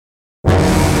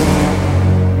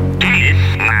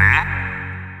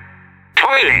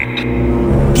toilet.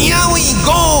 Here we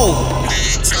go!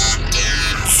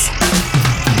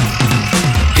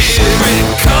 Here it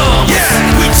comes.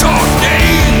 Yeah, we talk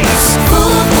games.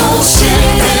 Full of bullshit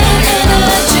and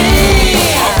energy.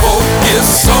 Our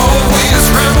focus always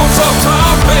rambles off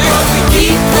topic, But we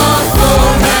keep the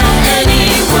format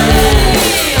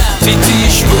anyway. TT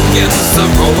Schmookins, the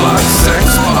robot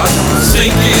sex bot.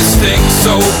 Stinky stink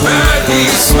so bad he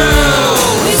smells.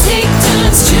 We take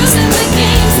turns choosing the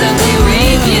games that we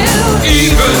review.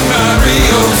 Even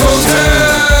Mario's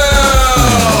Hotel.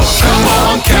 Come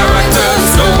on,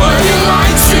 characters, nobody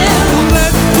likes you.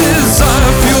 Let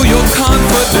desire fuel your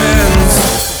confidence.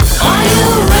 Are you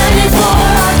ready for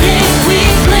our Game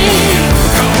Weekly?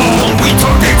 Come on, we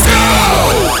talking go!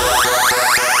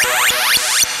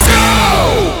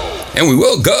 And we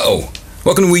will go.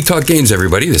 Welcome to We Talk Games,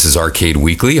 everybody. This is Arcade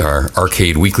Weekly, our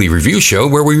Arcade Weekly review show,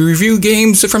 where we review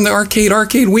games from the Arcade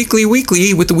Weekly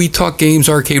with the We Talk Games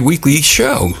Arcade Weekly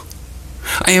show.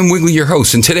 I am Wiggly, your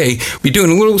host, and today we're doing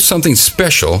a little something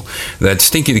special that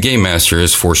Stinky the Game Master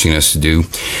is forcing us to do.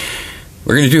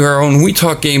 We're going to do our own We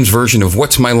Talk Games version of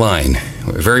What's My Line?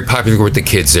 Very popular with the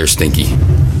kids there, Stinky.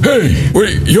 Hey,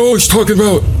 wait, you always talking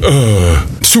about,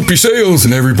 soupy sales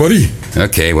and everybody.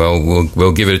 Okay, well,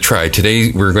 we'll give it a try.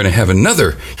 Today, we're going to have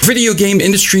another video game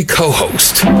industry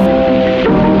co-host.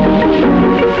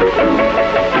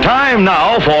 Time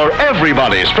now for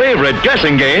everybody's favorite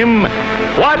guessing game,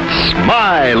 What's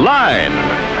My Line?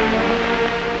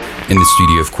 In the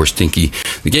studio, of course, Stinky,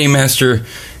 the Game Master,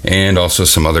 and also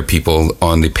some other people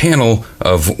on the panel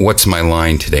of What's My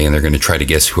Line today, and they're going to try to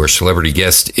guess who our celebrity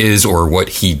guest is or what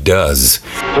he does.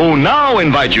 Who now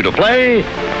invite you to play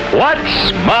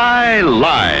What's My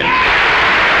Line?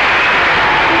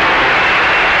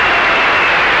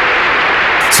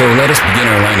 So let us begin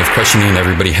our line of questioning.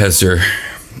 Everybody has their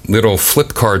little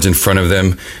flip cards in front of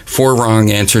them. 4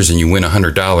 wrong answers and you win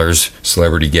 $100,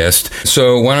 celebrity guest.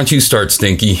 So why don't you start,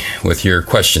 Stinky, with your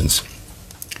questions?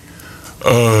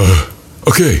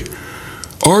 Okay.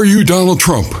 Are you Donald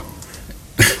Trump?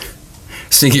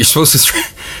 Stinky, you're supposed to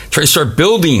try to start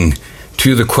building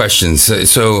to the questions.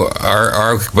 So,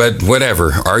 but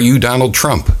whatever. Are you Donald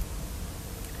Trump?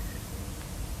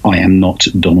 I am not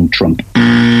Donald Trump.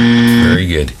 Very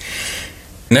good.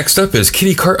 Next up is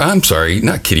Titty Carlisle.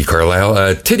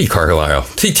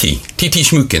 TT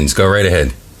Schmookins. Go right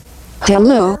ahead.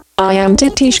 Hello, I am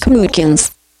Titty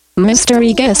Schmookins.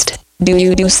 Mystery guest, do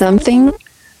you do something?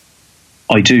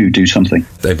 I do something.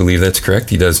 I believe that's correct.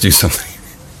 He does do something.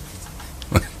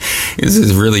 This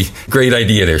is a really great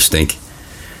idea there, Stink.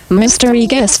 Mystery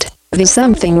guest, the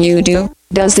something you do,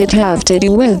 does it have to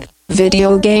do with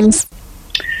video games?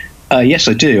 Yes,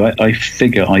 I do. I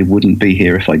figure I wouldn't be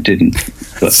here if I didn't.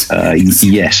 But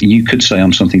yes, you could say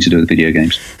I'm something to do with video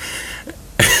games.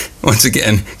 Once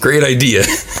again, great idea.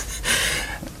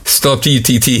 Still up to you,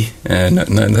 TT.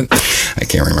 I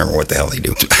can't remember what the hell they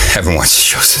do. I haven't watched the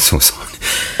show since it was on.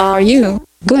 Are you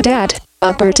good at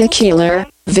a particular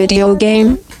video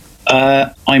game?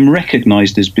 I'm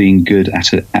recognized as being good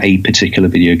at a particular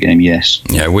video game, yes.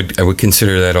 Yeah, I would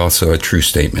consider that also a true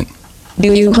statement.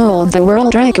 Do you hold the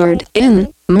world record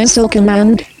in Missile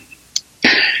Command?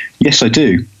 Yes, I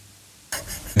do.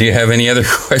 Do you have any other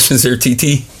questions there,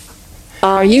 TT?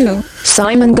 Are you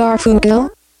Simon Garfunkel?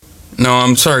 No,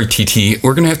 I'm sorry, TT.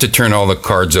 We're going to have to turn all the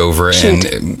cards over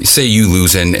and say you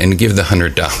lose and give the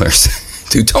 $100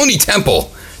 to Tony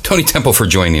Temple. Tony Temple for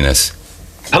joining us.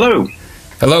 Hello.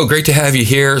 Hello, great to have you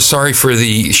here. Sorry for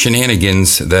the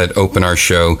shenanigans that open our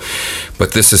show,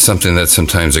 but this is something that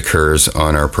sometimes occurs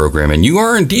on our program. And you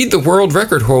are indeed the world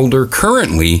record holder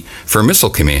currently for Missile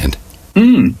Command.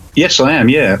 Yes, I am,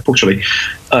 yeah, fortunately.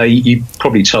 You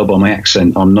probably tell by my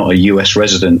accent I'm not a US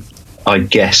resident. I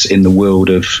guess in the world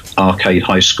of arcade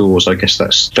high scores, I guess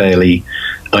that's fairly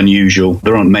unusual.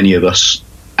 There aren't many of us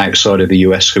outside of the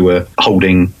US who are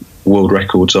holding world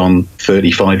records on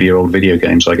 35-year-old video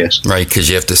games, I guess. Right, because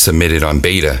you have to submit it on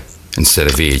beta instead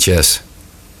of VHS.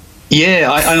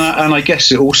 Yeah, and I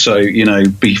guess it also,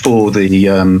 before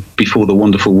the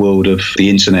wonderful world of the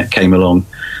internet came along,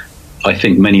 I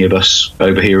think many of us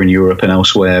over here in Europe and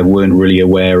elsewhere weren't really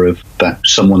aware of that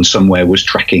someone somewhere was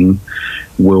tracking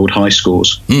world high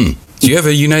scores. Do you have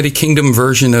a United Kingdom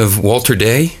version of Walter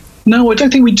Day? No, I don't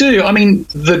think we do. I mean,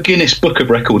 the Guinness Book of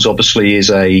Records obviously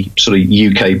is a sort of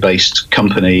UK-based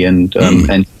company, and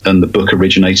the book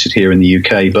originated here in the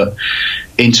UK. But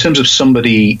in terms of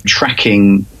somebody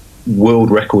tracking world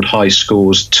record high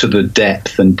scores to the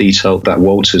depth and detail that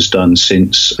Walter's done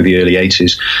since the early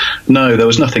 80s. No, there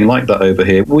was nothing like that over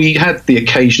here. We had the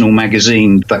occasional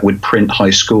magazine that would print high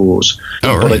scores,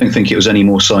 but I don't think it was any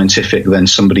more scientific than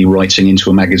somebody writing into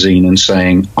a magazine and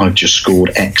saying, I've just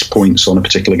scored X points on a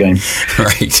particular game.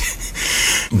 Right.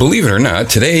 Believe it or not,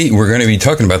 today we're going to be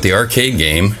talking about the arcade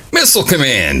game Missile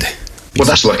Command. Well,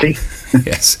 that's lucky.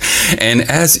 Yes. And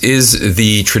as is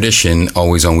the tradition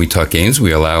always on We Talk Games,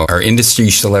 we allow our industry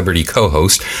celebrity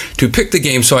co-host to pick the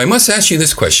game. So I must ask you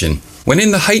this question. When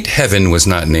in the height heaven was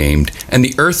not named, and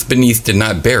the earth beneath did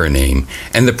not bear a name,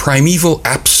 and the primeval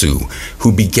Apsu,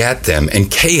 who begat them, and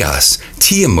Chaos,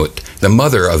 Tiamat, the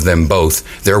mother of them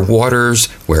both, their waters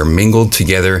were mingled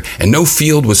together, and no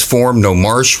field was formed, no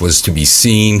marsh was to be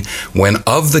seen, when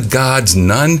of the gods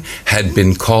none had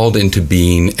been called into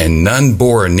being, and none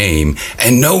bore a name,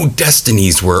 and no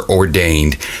destinies were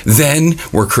ordained. Then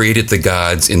were created the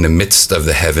gods in the midst of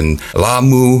the heaven.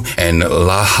 Lamu and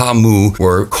Lahamu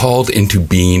were called into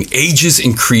being. Ages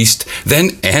increased.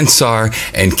 Then Ansar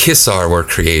and Kissar were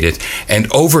created, and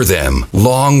over them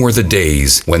long were the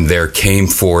days when there came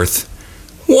forth.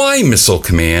 Why Missile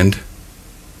Command?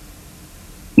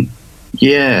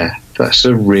 Yeah, that's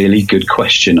a really good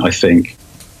question, I think.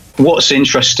 What's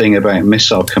interesting about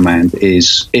Missile Command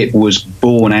is it was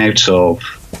born out of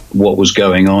what was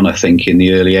going on, I think, in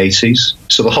the early 80s.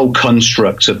 So the whole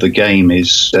construct of the game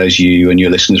is, as you and your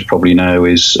listeners probably know,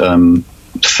 is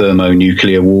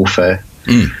thermonuclear warfare.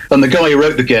 And the guy who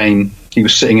wrote the game, he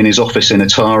was sitting in his office in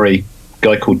Atari, a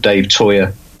guy called Dave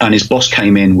Toyer, and his boss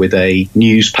came in with a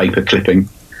newspaper clipping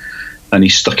and he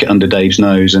stuck it under Dave's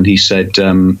nose and he said,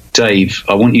 Dave,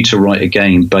 I want you to write a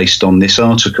game based on this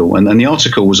article. And the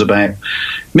article was about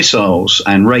missiles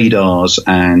and radars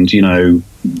and, you know,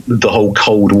 the whole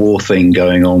Cold War thing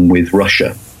going on with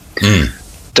Russia.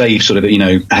 Dave sort of, you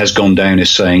know, has gone down as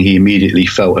saying he immediately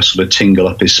felt a sort of tingle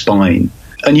up his spine.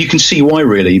 And you can see why,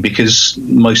 really, because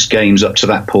most games up to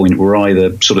that point were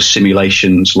either sort of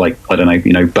simulations like, I don't know,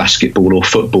 you know, basketball or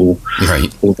football,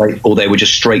 right, or they were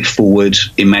just straightforward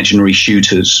imaginary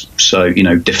shooters. So, you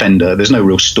know, Defender, there's no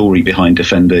real story behind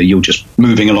Defender. You're just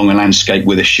moving along a landscape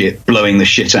with a ship, blowing the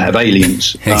shit out of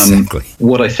aliens. Exactly.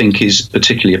 What I think is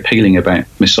particularly appealing about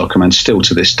Missile Command still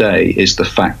to this day is the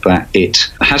fact that it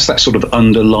has that sort of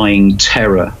underlying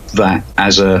terror that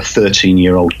as a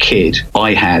 13-year-old kid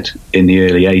I had in the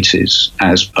early 80s,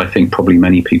 as I think probably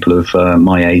many people of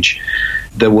my age.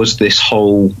 There was this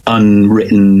whole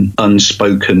unwritten,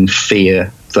 unspoken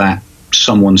fear that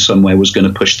someone somewhere was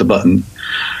going to push the button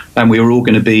and we were all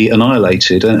going to be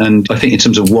annihilated. And I think in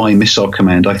terms of why Missile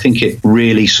Command, I think it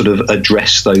really sort of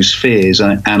addressed those fears,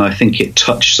 and I think it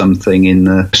touched something in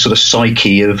the sort of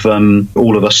psyche of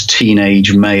all of us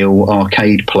teenage male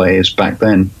arcade players back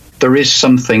then. There is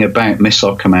something about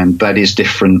Missile Command that is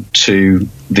different to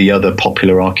the other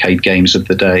popular arcade games of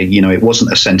the day. You know, it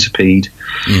wasn't a Centipede.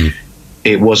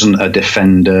 It wasn't a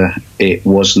Defender. It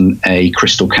wasn't a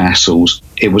Crystal Castles.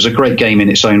 It was a great game in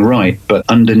its own right, but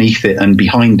underneath it and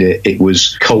behind it, it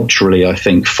was culturally, I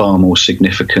think, far more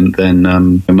significant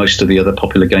than most of the other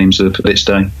popular games of its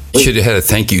day. Should have had a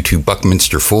thank you to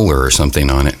Buckminster Fuller or something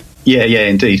on it. Yeah,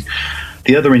 indeed.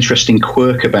 The other interesting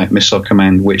quirk about Missile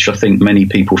Command, which I think many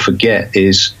people forget,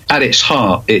 is at its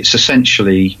heart, it's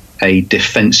essentially a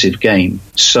defensive game.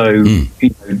 So you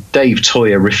know, Dave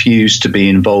Toyer refused to be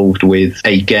involved with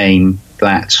a game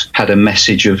that had a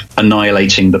message of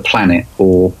annihilating the planet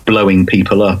or blowing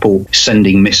people up or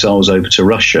sending missiles over to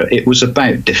Russia. It was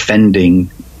about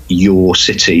defending your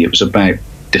city. It was about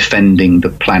defending the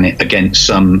planet against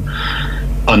some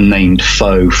unnamed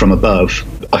foe from above.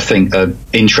 I think an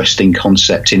interesting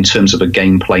concept in terms of a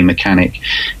gameplay mechanic.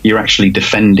 You're actually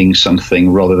defending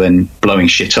something rather than blowing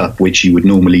shit up, which you would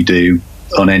normally do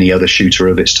on any other shooter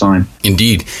of its time.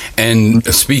 Indeed. And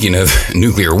speaking of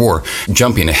nuclear war,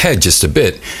 jumping ahead just a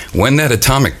bit, when that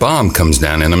atomic bomb comes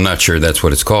down, and I'm not sure that's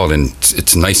what it's called, and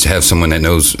it's nice to have someone that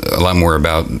knows a lot more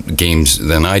about games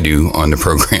than I do on the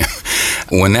program.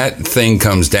 When that thing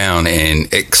comes down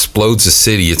and explodes a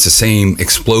city, it's the same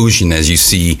explosion as you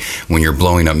see when you're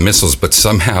blowing up missiles, but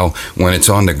somehow when it's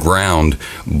on the ground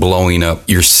blowing up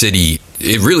your city,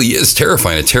 it really is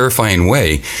terrifying, a terrifying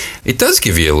way. It does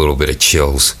give you a little bit of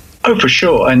chills. Oh, for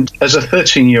sure. And as a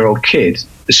 13-year-old kid,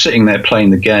 sitting there playing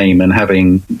the game and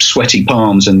having sweaty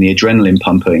palms and the adrenaline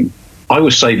pumping, I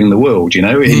was saving the world, you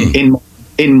know.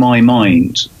 In my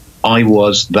mind, I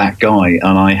was that guy,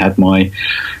 and I had my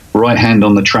right hand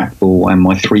on the trackball and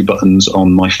my 3 buttons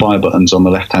on my fire buttons on the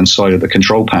left-hand side of the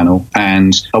control panel.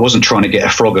 And I wasn't trying to get a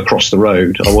frog across the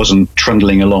road. I wasn't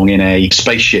trundling along in a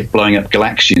spaceship blowing up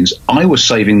galaxies. I was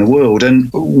saving the world. And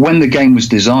when the game was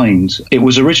designed, it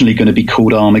was originally going to be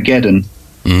called Armageddon.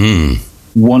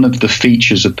 One of the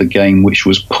features of the game which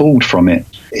was pulled from it,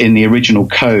 in the original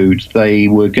code, they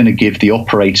were going to give the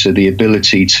operator the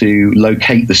ability to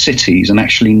locate the cities and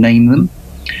actually name them.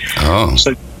 Oh.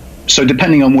 So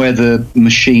depending on where the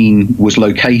machine was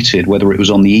located, whether it was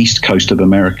on the east coast of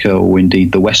America or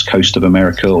indeed the west coast of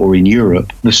America or in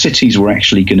Europe, the cities were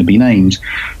actually going to be named.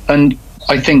 And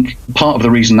I think part of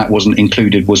the reason that wasn't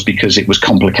included was because it was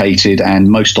complicated and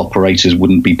most operators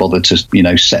wouldn't be bothered to,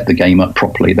 set the game up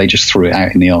properly. They just threw it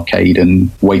out in the arcade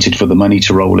and waited for the money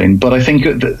to roll in. But I think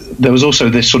there was also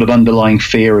this sort of underlying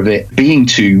fear of it being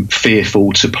too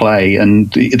fearful to play.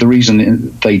 And the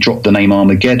reason they dropped the name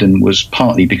Armageddon was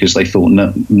partly because they thought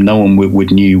no one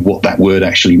would knew what that word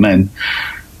actually meant.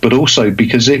 But also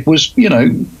because it was,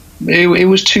 it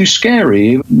was too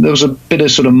scary. There was a bit of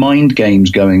sort of mind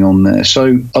games going on there.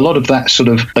 So a lot of that sort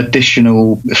of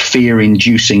additional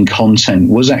fear-inducing content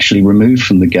was actually removed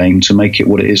from the game to make it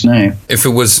what it is now. If it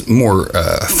was more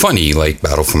funny, like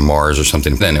Battle from Mars or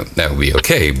something, then that would be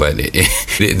okay. But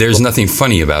there's nothing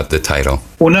funny about the title.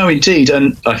 Well, no, indeed.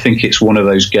 And I think it's one of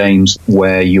those games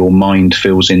where your mind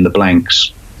fills in the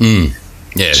blanks. Yeah,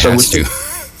 it has to.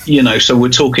 So we're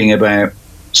talking about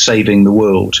saving the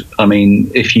world. I mean,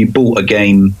 if you bought a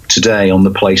game today on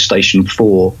the PlayStation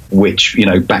 4, which,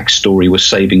 backstory was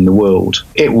saving the world,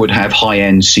 it would have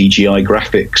high-end CGI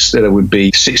graphics. There would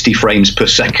be 60 frames per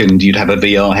second. You'd have a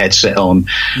VR headset on.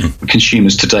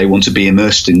 Consumers today want to be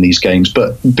immersed in these games.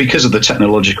 But because of the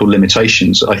technological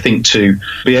limitations, I think to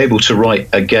be able to write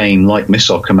a game like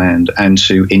Missile Command and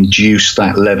to induce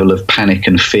that level of panic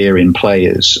and fear in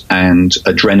players and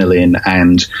adrenaline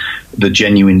and the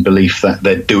genuine belief that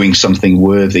they're doing something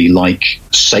worthy, like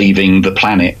saving the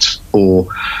planet, or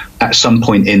at some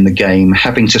point in the game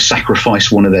having to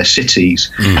sacrifice one of their cities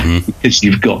because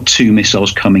you've got 2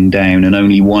 missiles coming down and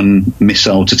only one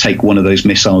missile to take one of those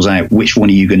missiles out. Which one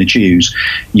are you going to choose?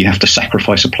 You have to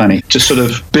sacrifice a planet. To sort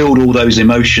of build all those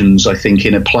emotions, I think,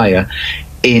 in a player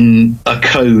in a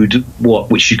code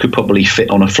which you could probably fit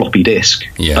on a floppy disk,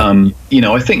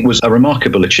 I think was a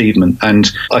remarkable achievement. And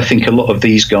I think a lot of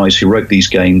these guys who wrote these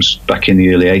games back in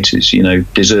the early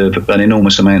 80s, deserve an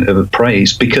enormous amount of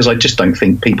praise, because I just don't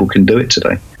think people can do it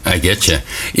today. I get you.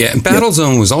 Yeah,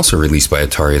 Battlezone was also released by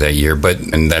Atari that year,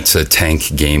 and that's a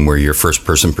tank game where you're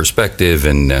first-person perspective,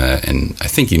 and I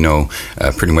think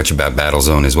pretty much about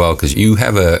Battlezone as well, because you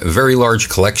have a very large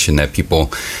collection that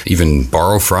people even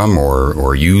borrow from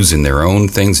or use in their own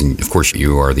things, and of course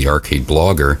you are the arcade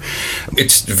blogger.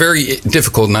 It's very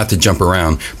difficult not to jump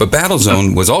around, but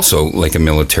Battlezone was also like a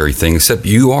military thing, except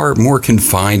you are more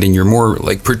confined and you're more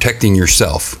like protecting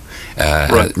yourself.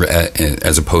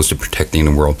 As opposed to protecting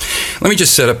the world. Let me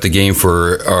just set up the game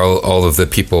for all of the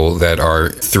people that are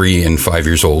 3 and 5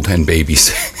 years old and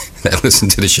babies that listen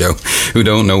to the show who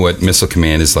don't know what Missile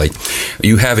Command is like.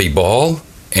 You have a ball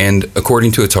and,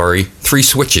 according to Atari, 3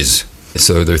 switches.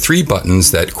 So there are 3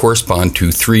 buttons that correspond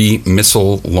to 3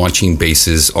 missile launching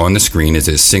bases on the screen. It's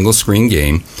a single screen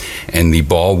game, and the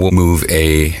ball will move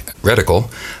a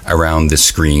reticle around the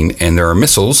screen, and there are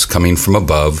missiles coming from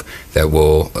above that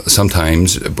will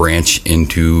sometimes branch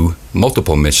into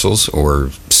multiple missiles, or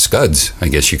scuds, I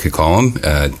guess you could call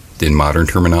them in modern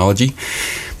terminology.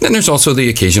 Then there's also the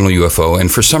occasional UFO,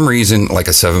 and for some reason, like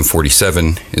a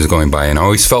 747 is going by, and I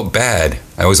always felt bad.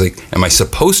 I was like, am I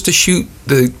supposed to shoot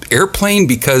the airplane?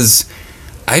 Because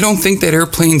I don't think that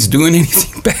airplane's doing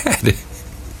anything bad.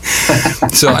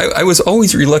 So I was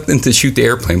always reluctant to shoot the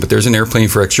airplane, but there's an airplane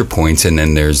for extra points, and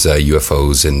then there's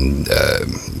UFOs and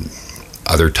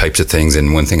other types of things.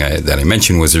 And one thing that I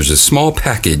mentioned was there's a small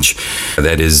package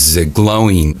that is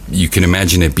glowing. You can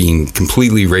imagine it being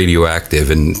completely radioactive,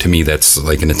 and to me that's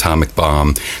like an atomic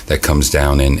bomb that comes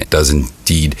down and does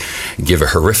indeed give a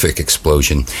horrific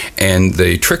explosion. And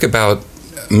the trick about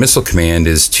Missile Command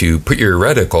is to put your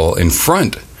reticle in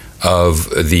front of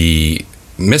the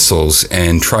missiles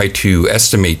and try to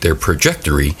estimate their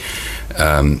trajectory.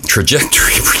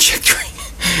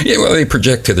 Yeah, well, they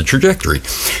project to their trajectory,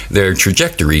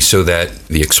 so that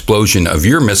the explosion of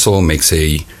your missile makes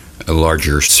a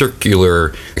larger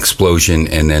circular explosion,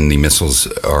 and then the missiles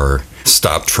are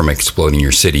stopped from exploding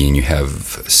your city, and you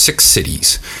have 6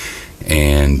 cities.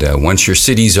 And once your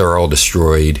cities are all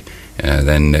destroyed,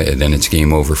 then it's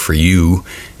game over for you.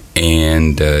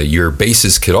 And your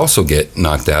bases could also get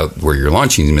knocked out where you're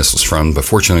launching the missiles from, but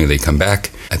fortunately they come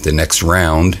back at the next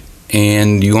round,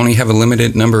 and you only have a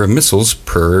limited number of missiles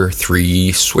per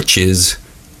 3 switches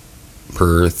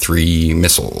per 3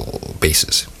 missile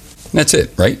bases. That's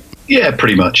it, right? Yeah,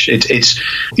 pretty much. It's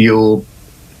you're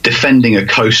defending a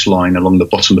coastline along the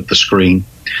bottom of the screen,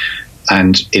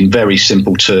 and in very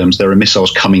simple terms, there are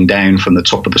missiles coming down from the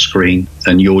top of the screen,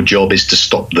 and your job is to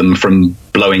stop them from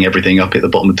blowing everything up at the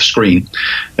bottom of the screen,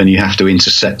 and you have to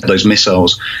intercept those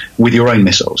missiles with your own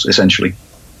missiles, essentially.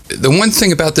 The one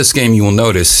thing about this game you will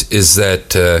notice is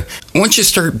that once you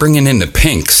start bringing in the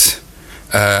pinks,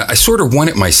 I sort of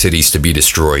wanted my cities to be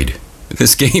destroyed.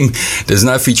 This game does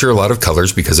not feature a lot of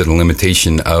colors because of the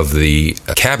limitation of the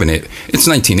cabinet. It's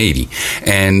 1980,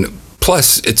 and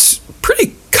plus it's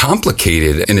pretty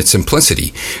complicated in its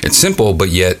simplicity. It's simple, but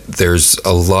yet there's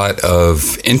a lot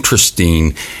of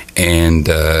interesting and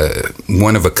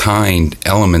one-of-a-kind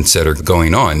elements that are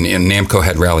going on. And Namco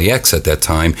had Rally X at that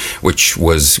time, which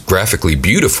was graphically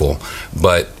beautiful,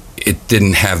 but it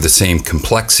didn't have the same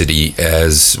complexity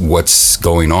as what's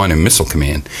going on in Missile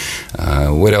Command.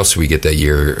 What else did we get that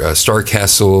year? Star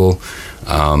Castle,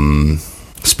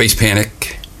 Space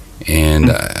Panic, and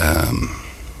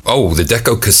the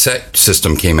Deco cassette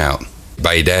system came out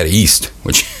by Data East,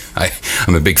 which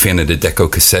I'm a big fan of the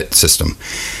Deco cassette system.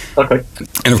 Okay.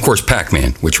 And of course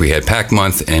Pac-Man, which we had Pac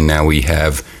Month, and now we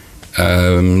have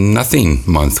Nothing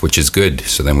Month, which is good.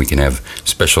 So then we can have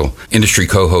special industry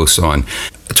co-hosts on.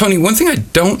 Tony, one thing I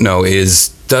don't know is,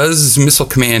 does Missile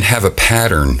Command have a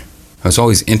pattern? I was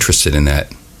always interested in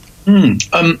that.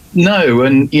 No,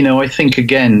 and I think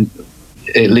again,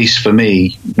 at least for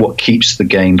me, what keeps the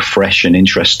game fresh and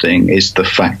interesting is the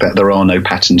fact that there are no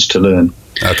patterns to learn.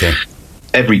 Okay.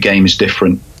 Every game is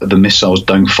different. The missiles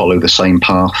don't follow the same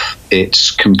path.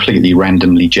 It's completely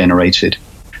randomly generated.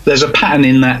 There's a pattern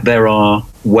in that there are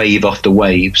wave after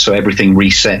wave, so everything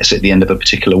resets at the end of a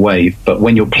particular wave. But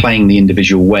when you're playing the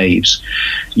individual waves,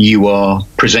 you are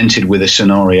presented with a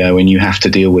scenario and you have to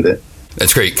deal with it.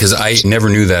 That's great, because I never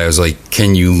knew that. I was like,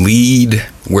 can you lead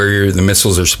where the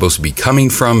missiles are supposed to be coming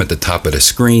from at the top of the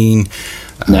screen?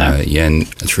 No. Yeah, and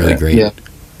that's really great.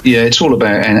 Yeah, it's all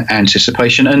about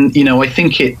anticipation. And, I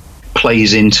think it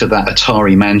plays into that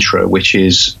Atari mantra, which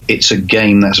is it's a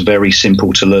game that's very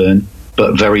simple to learn,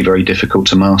 but very, very difficult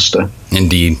to master.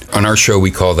 Indeed. On our show,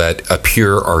 we call that a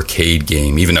pure arcade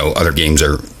game, even though other games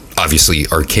are obviously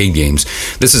arcade games.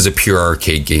 This is a pure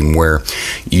arcade game where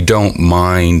you don't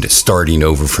mind starting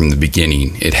over from the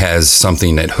beginning. It has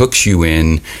something that hooks you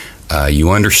in,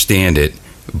 you understand it,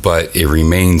 but it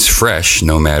remains fresh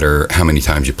no matter how many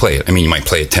times you play it. I mean, you might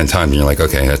play it 10 times and you're like,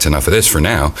 okay, that's enough of this for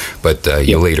now, but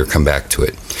you'll later come back to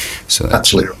it. So that's,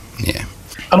 absolutely. Yeah.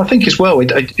 And I think as well,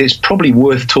 it's probably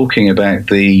worth talking about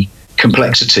the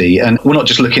complexity. And we're not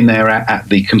just looking there at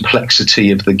the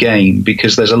complexity of the game,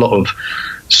 because there's a lot of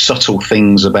subtle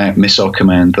things about Missile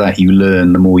Command that you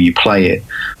learn the more you play it,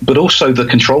 but also the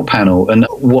control panel. And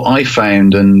what I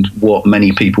found, and what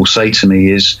many people say to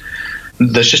me, is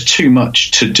there's just too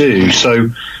much to do. So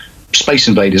Space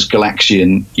Invaders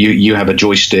Galaxian, you have a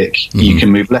joystick, you can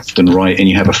move left and right, and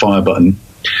you have a fire button.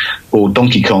 Or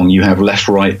Donkey Kong, you have left,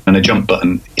 right, and a jump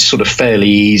button. It's sort of fairly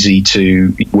easy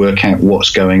to work out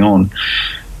what's going on.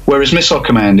 Whereas Missile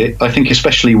Command, I think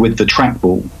especially with the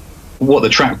trackball, what the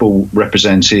trackball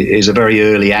represents is a very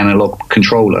early analog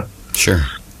controller. Sure.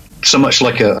 So much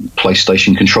like a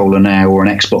PlayStation controller now or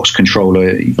an Xbox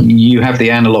controller, you have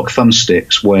the analog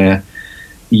thumbsticks where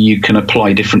you can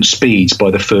apply different speeds by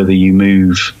the further you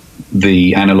move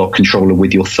the analog controller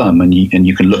with your thumb, and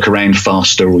you can look around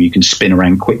faster, or you can spin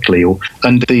around quickly.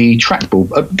 And the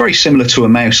trackball, very similar to a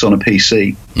mouse on a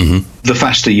PC. Mm-hmm. The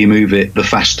faster you move it, the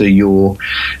faster your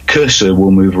cursor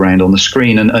will move around on the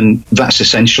screen, and that's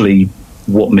essentially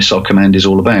what Missile Command is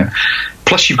all about.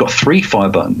 Plus, you've got 3 fire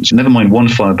buttons. Never mind 1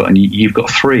 fire button, you've got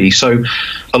 3. So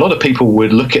a lot of people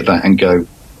would look at that and go,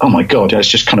 oh my God, it's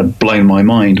just kind of blown my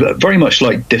mind. But very much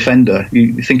like Defender,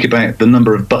 you think about the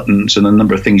number of buttons and the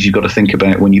number of things you've got to think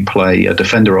about when you play a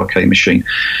Defender arcade machine.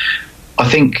 I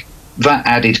think that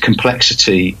added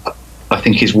complexity, I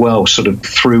think, is well sort of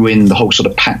threw in the whole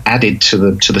sort of added to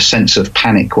the sense of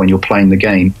panic when you're playing the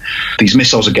game. These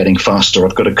missiles are getting faster.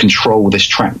 I've got to control this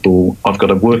trackball. I've got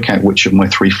to work out which of my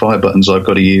 3 fire buttons I've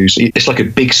got to use. It's like a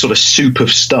big sort of soup of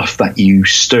stuff that you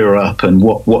stir up, and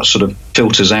what sort of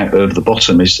filters out over the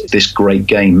bottom is this great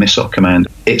game, Missile Command.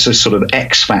 It's a sort of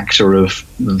X factor of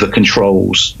the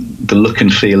controls, the look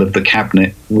and feel of the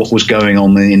cabinet, what was going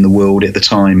on in the world at the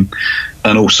time,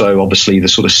 and also obviously the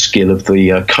sort of skill of the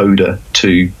coder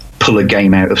to pull a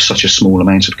game out of such a small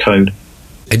amount of code.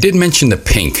 I did mention the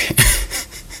pink,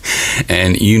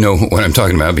 and you know what I'm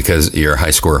talking about because you're a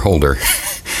high score holder.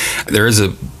 There is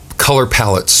a color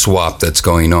palette swap that's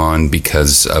going on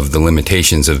because of the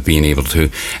limitations of being able to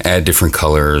add different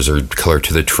colors or color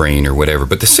to the terrain or whatever.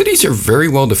 But the cities are very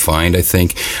well defined, I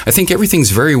think. I think everything's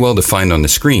very well defined on the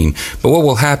screen. But what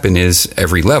will happen is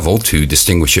every level, to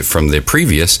distinguish it from the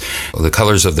previous, the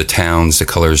colors of the towns, the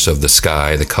colors of the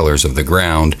sky, the colors of the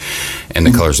ground, and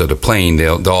the colors of the plane,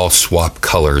 they'll all swap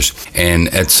colors. And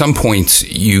at some points,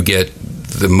 you get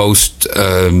the most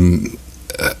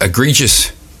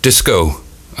egregious disco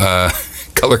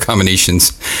color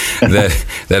combinations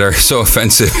that are so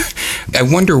offensive. I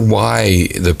wonder why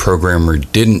the programmer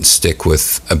didn't stick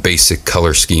with a basic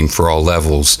color scheme for all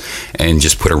levels and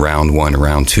just put a round 1, a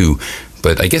round 2.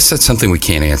 But I guess that's something we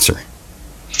can't answer.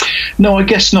 No, I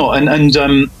guess not.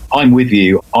 And I'm with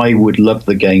you. I would love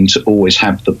the game to always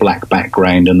have the black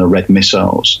background and the red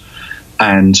missiles.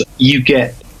 And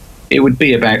it would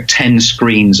be about 10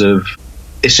 screens of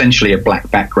essentially a black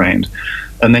background.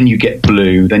 And then you get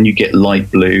blue, then you get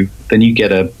light blue, then you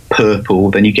get a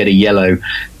purple, then you get a yellow,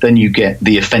 then you get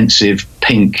the offensive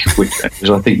pink, which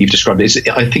as I think you've described it.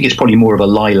 I think it's probably more of a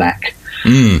lilac.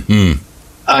 And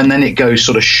then it goes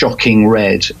sort of shocking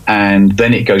red, and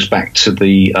then it goes back to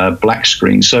the black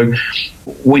screen. So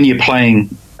when you're playing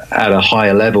at a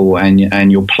higher level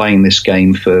and you're playing this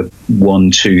game for 1,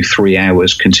 2, 3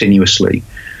 hours continuously,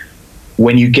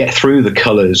 when you get through the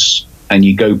colours and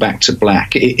you go back to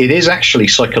black, it is actually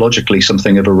psychologically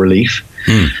something of a relief,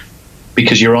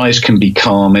 because your eyes can be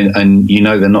calm and you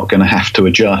know they're not going to have to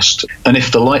adjust. And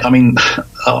if the light,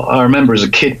 I remember as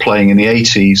a kid playing in the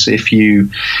 80s, if you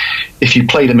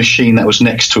played a machine that was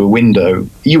next to a window,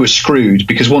 you were screwed,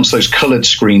 because once those coloured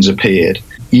screens appeared,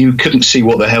 you couldn't see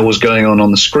what the hell was going on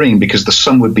the screen, because the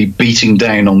sun would be beating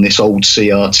down on this old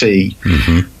CRT,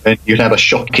 and you'd have a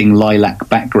shocking lilac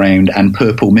background and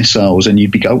purple missiles, and you'd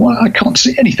be going, well, I can't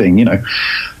see anything, you know.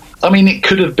 I mean, it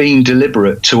could have been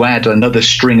deliberate to add another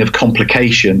string of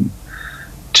complication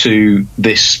to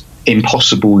this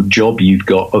impossible job you've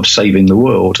got of saving the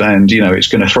world, and you know it's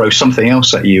going to throw something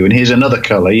else at you, and here's another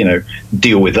color, you know,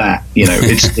 deal with that, you know.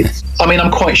 It's I mean,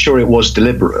 I'm quite sure it was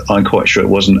deliberate. I'm quite sure it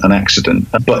wasn't an accident,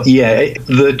 but yeah,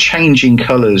 the changing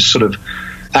colors sort of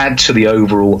add to the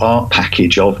overall art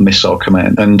package of Missile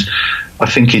Command. And I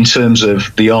think in terms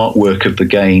of the artwork of the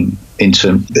game, in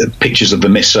terms of pictures of the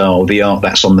missile, the art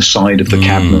that's on the side of the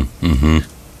cabinet,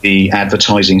 the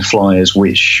advertising flyers,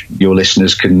 which your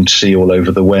listeners can see all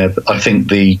over the web, I think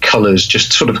the colours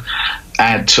just sort of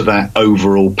add to that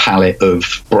overall palette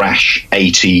of brash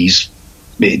 80s.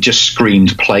 It just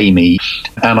screamed play me.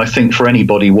 And I think for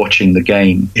anybody watching the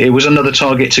game, it was another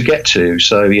target to get to.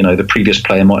 So, you know, the previous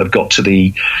player might have got to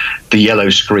the yellow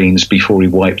screens before he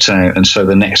wiped out. And so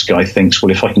the next guy thinks,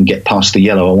 well, if I can get past the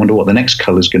yellow, I wonder what the next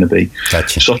colour is going to be.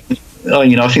 Gotcha. So,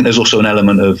 you know, I think there's also an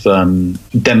element of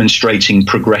demonstrating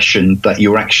progression, that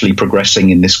you're actually progressing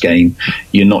in this game.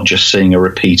 You're not just seeing a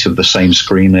repeat of the same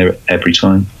screen there every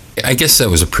time. I guess that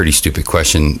was a pretty stupid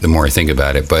question the more I think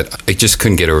about it, but I just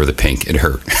couldn't get over the pink. It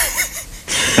hurt.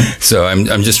 So I'm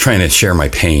just trying to share my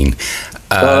pain.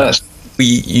 We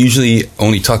usually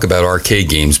only talk about arcade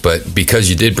games, but because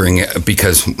you did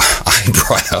because I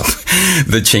brought up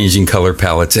the changing color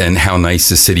palettes and how nice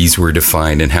the cities were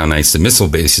defined and how nice the missile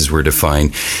bases were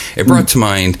defined, it brought to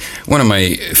mind one of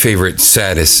my favorite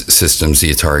saddest systems,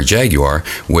 the Atari Jaguar,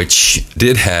 which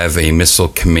did have a Missile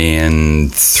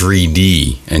Command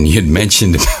 3D. And you had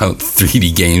mentioned about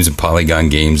 3D games and polygon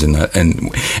games and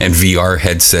VR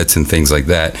headsets and things like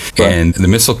that. Right. And the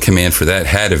Missile Command for that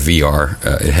had a VR.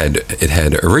 It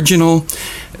had original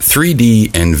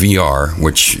 3D and VR,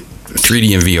 which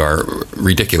 3D and VR,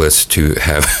 ridiculous to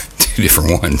have two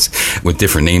different ones with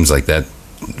different names like that.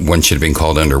 One should have been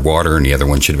called Underwater and the other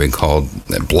one should have been called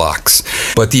Blocks.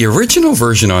 But the original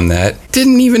version on that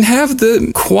didn't even have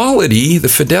the quality, the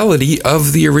fidelity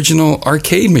of the original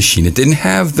arcade machine. It didn't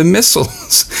have the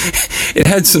missiles. It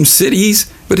had some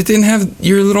cities, but it didn't have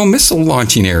your little missile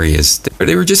launching areas.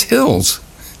 They were just hills.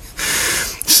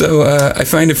 So I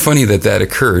find it funny that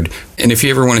occurred. And if you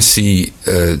ever want to see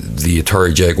the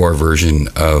Atari Jaguar version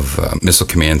of Missile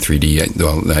Command 3D,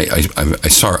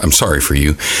 I'm sorry for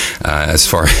you,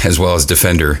 as well as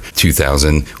Defender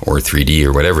 2000 or 3D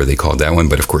or whatever they called that one.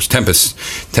 But of course, Tempest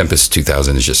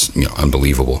 2000 is just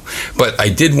unbelievable. But I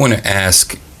did want to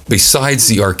ask, besides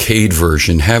the arcade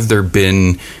version, have there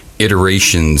been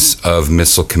iterations of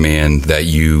Missile Command that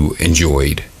you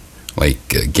enjoyed?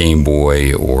 Like Game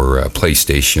Boy or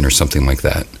PlayStation or something like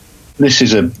that? This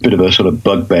is a bit of a sort of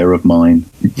bugbear of mine.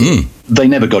 They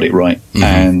never got it right.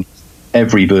 And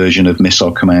every version of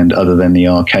Missile Command other than the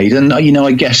arcade. And,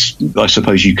 I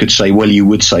suppose you could say, well, you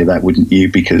would say that, wouldn't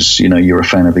you? Because, you're a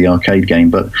fan of the arcade game.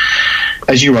 But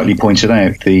as you rightly pointed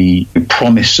out, the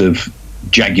promise of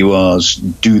Jaguar's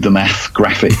do the math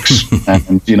graphics.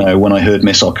 And, when I heard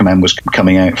Missile Command was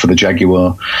coming out for the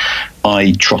Jaguar,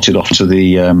 I trotted off to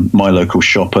the my local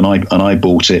shop and I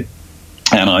bought it.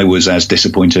 And I was as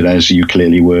disappointed as you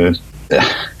clearly were.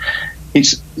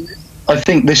 I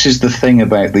think this is the thing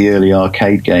about the early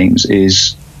arcade games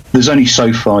is there's only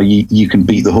so far you can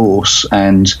beat the horse,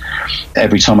 and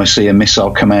every time I see a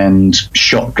Missile Command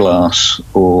shot glass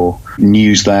or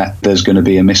news that there's going to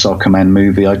be a Missile Command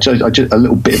movie, a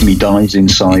little bit of me dies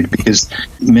inside, because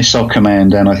Missile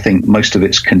Command, and I think most of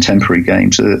its contemporary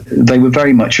games, they were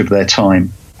very much of their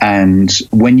time. And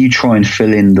when you try and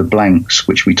fill in the blanks,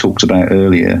 which we talked about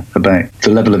earlier, about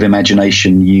the level of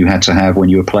imagination you had to have when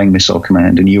you were playing Missile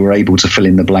Command, and you were able to fill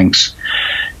in the blanks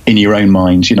in your own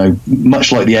mind,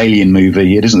 much like the Alien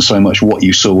movie, it isn't so much what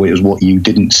you saw, it was what you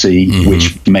didn't see,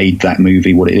 which made that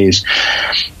movie what it is.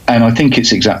 And I think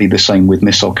it's exactly the same with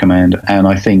Missile Command. And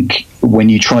I think when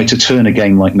you try to turn a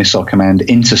game like Missile Command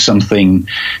into something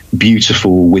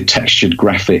beautiful with textured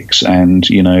graphics and,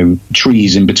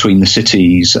 trees in between the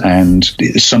cities and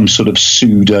some sort of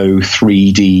pseudo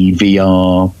 3D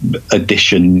VR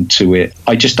addition to it,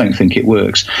 I just don't think it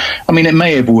works. I mean, it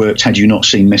may have worked had you not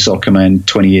seen Missile Command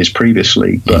 20 years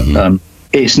previously, but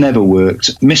it's never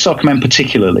worked. Missile Command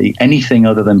particularly, anything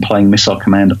other than playing Missile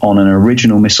Command on an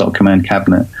original Missile Command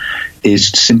cabinet is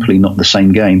simply not the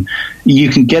same game. You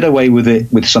can get away with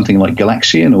it with something like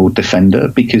Galaxian or Defender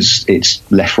because it's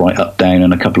left, right, up, down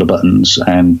and a couple of buttons,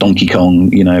 and Donkey Kong,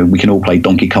 we can all play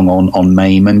Donkey Kong on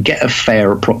MAME and get a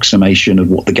fair approximation of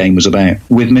what the game was about.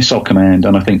 With Missile Command,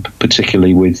 and I think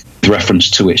particularly with reference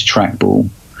to its trackball,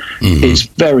 it's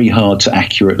very hard to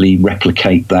accurately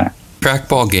replicate that.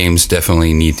 Trackball games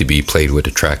definitely need to be played with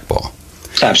a trackball.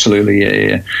 Absolutely,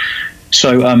 yeah.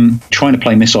 So trying to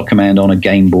play Missile Command on a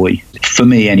Game Boy, for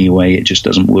me anyway, it just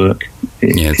doesn't work.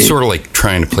 It's sort of like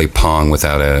trying to play Pong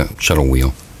without a shuttle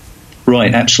wheel.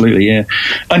 Right, absolutely, yeah.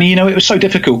 And, it was so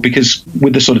difficult because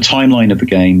with the sort of timeline of the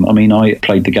game, I mean, I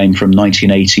played the game from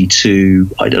 1980 to,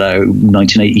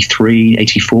 1983,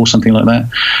 84, something like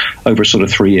that, over a sort of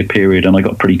 3-year period, and I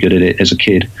got pretty good at it as a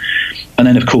kid. And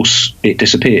then, of course, it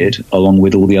disappeared along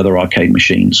with all the other arcade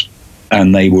machines,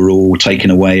 and they were all taken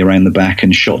away around the back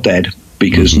and shot dead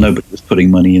because nobody was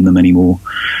putting money in them anymore.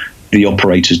 The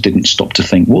operators didn't stop to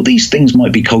think, well, these things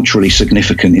might be culturally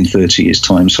significant in 30 years'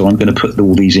 time, so I'm going to put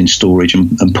all these in storage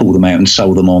and pull them out and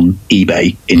sell them on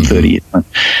eBay in 30 years' time.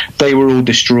 They were all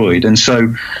destroyed. And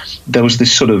so there was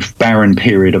this sort of barren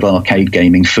period of arcade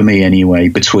gaming, for me anyway,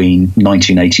 between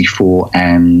 1984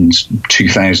 and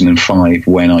 2005,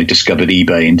 when I discovered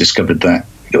eBay and discovered that,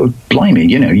 blimey,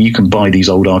 you can buy these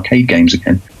old arcade games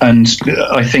again. And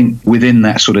I think within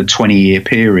that sort of 20-year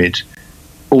period,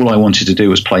 all I wanted to do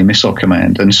was play Missile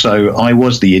Command. And so I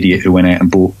was the idiot who went out and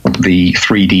bought the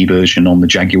 3D version on the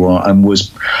Jaguar and was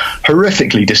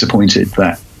horrifically disappointed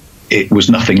that it was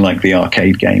nothing like the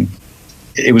arcade game.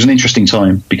 It was an interesting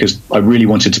time because I really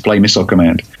wanted to play Missile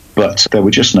Command, but there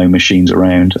were just no machines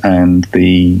around, and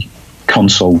the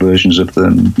console versions of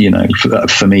them,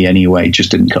 for me anyway,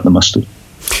 just didn't cut the mustard.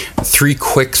 3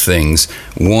 quick things.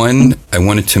 One, I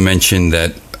wanted to mention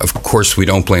that, of course, we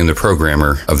don't blame the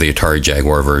programmer of the Atari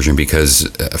Jaguar version because,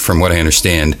 from what I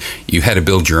understand, you had to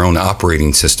build your own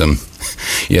operating system.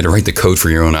 You had to write the code for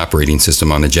your own operating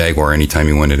system on the Jaguar anytime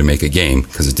you wanted to make a game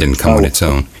because it didn't come with its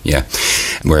own. Yeah.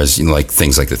 Whereas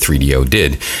things like the 3DO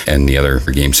did and the other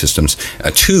game systems.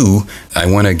 2,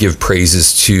 I want to give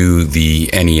praises to the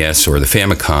NES or the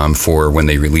Famicom for when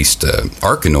they released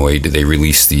Arkanoid, they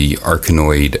released the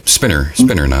Arkanoid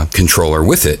spinner knob controller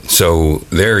with it. So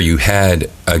there you had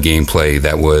a gameplay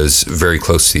that was very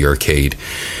close to the arcade.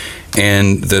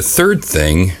 And the third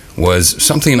thing was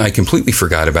something I completely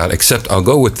forgot about, except I'll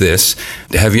go with this.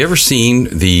 Have you ever seen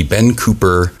the Ben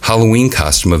Cooper Halloween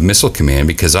costume of Missile Command?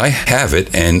 Because I have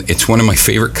it, and it's one of my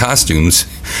favorite costumes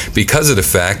because of the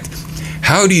fact,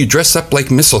 how do you dress up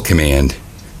like Missile Command?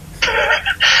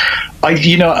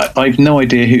 I've no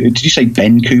idea who. Did you say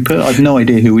Ben Cooper? I've no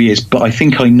idea who he is, but I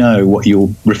think I know what you're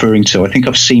referring to. I think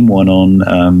I've seen one on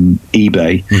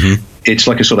eBay. It's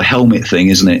like a sort of helmet thing,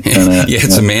 isn't it? And,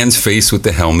 it's a man's face with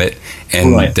the helmet,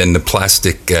 and then the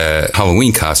plastic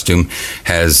Halloween costume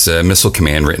has Missile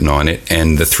Command written on it,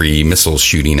 and the 3 missiles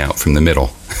shooting out from the middle.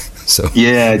 So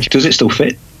yeah, does it still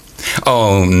fit?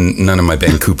 Oh, none of my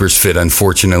Ben Coopers fit,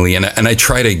 unfortunately. And I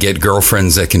try to get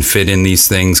girlfriends that can fit in these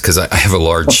things because I have a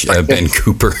large Ben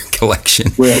Cooper collection.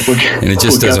 And it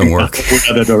just doesn't work.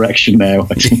 We're in a direction now.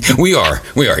 We are,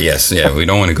 yes. Yeah, we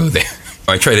don't want to go there.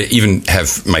 I try to even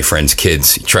have my friends'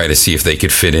 kids try to see if they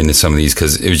could fit into some of these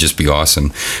because it would just be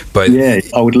awesome. But yeah,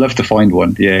 I would love to find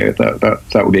one. Yeah,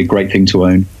 that would be a great thing to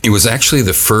own. It was actually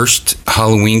the first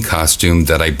Halloween costume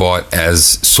that I bought as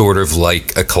sort of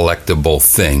like a collectible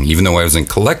thing, even though I wasn't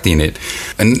collecting it.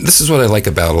 And this is what I like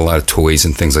about a lot of toys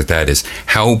and things like that is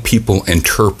how people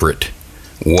interpret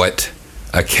what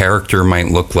a character might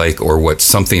look like or what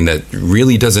something that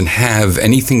really doesn't have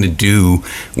anything to do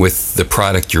with the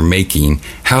product you're making,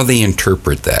 how they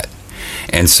interpret that.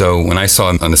 And so when I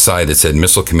saw on the side that said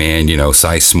Missile Command,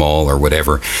 size small or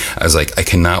whatever, I was like, I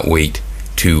cannot wait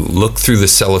to look through the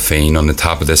cellophane on the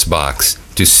top of this box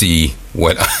to see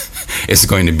what is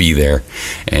going to be there.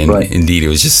 And indeed, it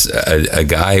was just a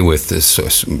guy with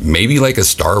this, maybe like a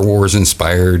Star Wars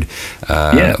inspired,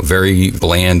 very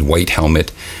bland white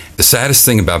helmet. The saddest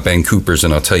thing about Ben Coopers,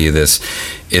 and I'll tell you this,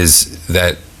 is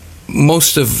that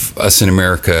most of us in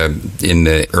America in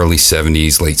the early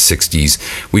 70s, late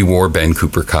 60s, we wore Ben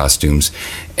Cooper costumes.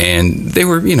 And they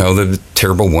were, the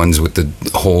terrible ones with the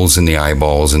holes in the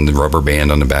eyeballs and the rubber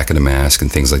band on the back of the mask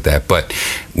and things like that. But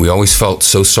we always felt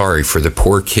so sorry for the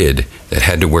poor kid that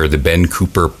had to wear the Ben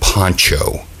Cooper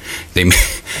poncho.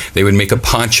 They would make a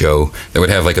poncho that would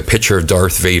have like a picture of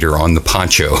Darth Vader on the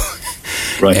poncho.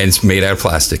 Right. And it's made out of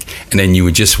plastic. And then you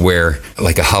would just wear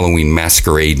like a Halloween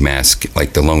masquerade mask,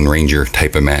 like the Lone Ranger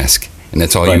type of mask. And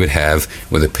that's all you would have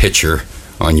with a picture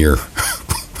on your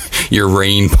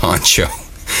rain poncho.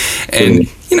 And,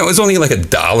 it was only like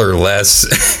 $1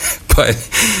 less. But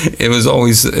it was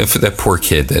always for that poor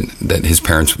kid that his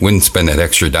parents wouldn't spend that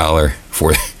extra $1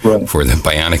 for the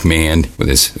Bionic Man with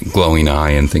his glowing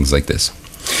eye and things like this.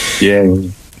 Yeah.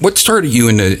 What started you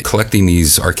into collecting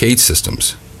these arcade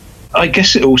systems? I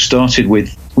guess it all started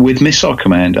with Missile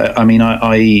Command. I mean,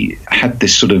 I had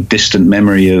this sort of distant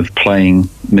memory of playing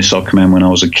Missile Command when I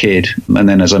was a kid. And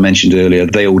then, as I mentioned earlier,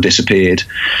 they all disappeared.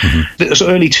 Mm-hmm. It was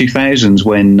early 2000s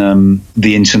when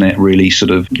the internet really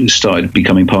sort of started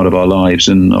becoming part of our lives.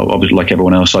 And obviously, like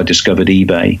everyone else, I discovered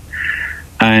eBay.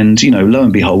 And, lo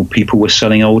and behold, people were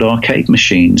selling old arcade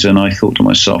machines. And I thought to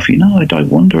myself, I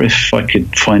wonder if I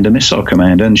could find a Missile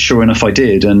Command. And sure enough, I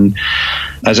did. And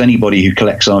as anybody who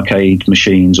collects arcade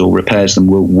machines or repairs them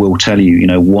will tell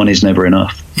you, one is never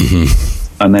enough.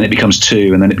 Mm-hmm. And then it becomes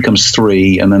 2, and then it becomes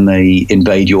 3, and then they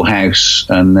invade your house,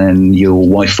 and then your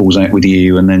wife falls out with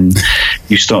you, and then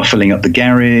you start filling up the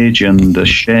garage and the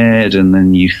shed, and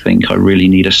then you think, I really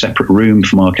need a separate room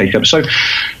for my arcade cabinet. So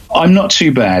I'm not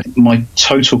too bad. My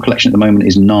total collection at the moment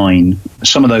is 9.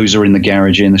 Some of those are in the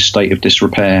garage in a state of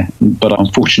disrepair, but I'm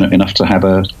fortunate enough to have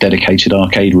a dedicated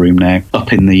arcade room now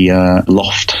up in the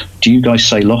loft. Do you guys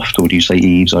say loft or do you say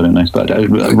eaves? I don't know. But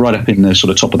right up in the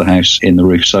sort of top of the house in the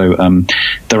roof. So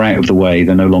they're out of the way.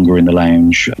 They're no longer in the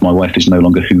lounge. My wife is no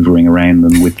longer hoovering around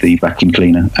them with the vacuum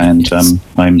cleaner. And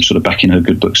I'm sort of back in her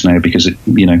good books now because,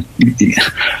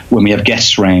 when we have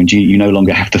guests around, you no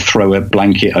longer have to throw a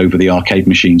blanket over the arcade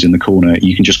machines in the corner.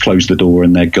 You can just close the door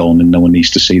and they're gone and no one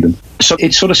needs to see them. So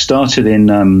it sort of started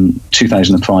in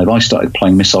 2005. I started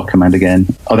playing Missile Command again.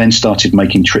 I then started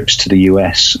making trips to the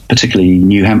US, particularly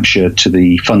New Hampshire, to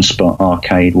the Fun Spot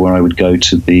arcade, where I would go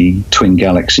to the Twin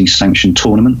Galaxies sanctioned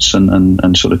tournaments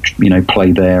and sort of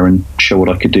play there and show what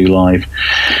I could do live.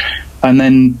 And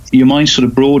then your mind sort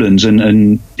of broadens,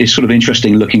 and it's sort of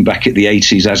interesting looking back at the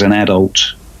 80s as an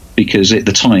adult, because at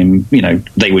the time,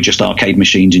 they were just arcade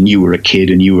machines and you were a kid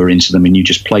and you were into them and you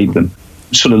just played them.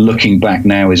 Sort of looking back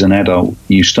now as an adult,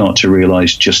 you start to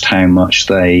realize just how much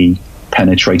they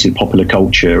penetrated popular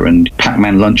culture, and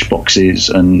Pac-Man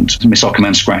lunchboxes and Missile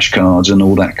Command scratch cards and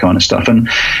all that kind of stuff. And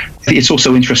it's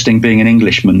also interesting being an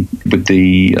Englishman with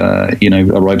the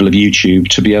arrival of YouTube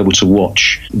to be able to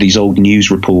watch these old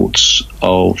news reports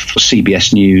of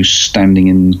CBS News standing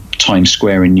in Times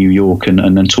Square in New York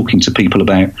and talking to people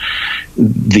about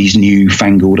these new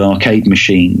fangled arcade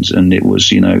machines. And it was,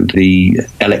 the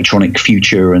electronic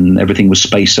future, and everything was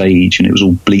space age, and it was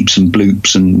all bleeps and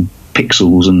bloops and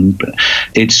pixels, and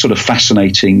it's sort of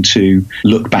fascinating to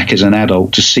look back as an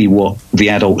adult to see what the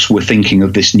adults were thinking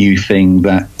of this new thing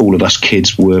that all of us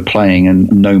kids were playing, and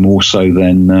no more so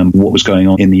than what was going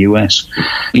on in the US.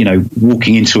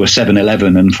 Walking into a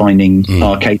 7-Eleven and finding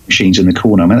arcade machines in the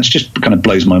corner, I mean, that's just kind of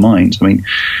blows my mind. I mean,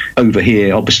 over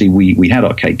here, obviously we had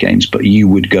arcade games, but you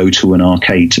would go to an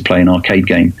arcade to play an arcade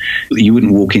game. You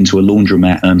wouldn't walk into a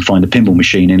laundromat and find a pinball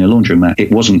machine in a laundromat. It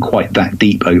wasn't quite that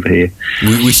deep over here.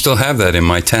 We still have have that in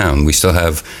my town. We still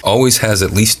always has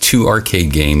at least 2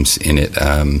 arcade games in it.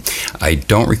 I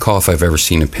don't recall if I've ever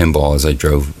seen a pinball as I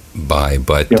drove by,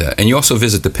 but and you also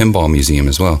visit the pinball museum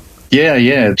as well.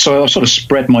 Yeah. So I sort of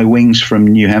spread my wings from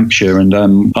New Hampshire, and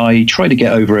I try to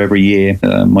get over every year.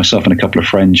 Myself and a couple of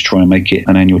friends try and make it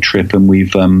an annual trip, and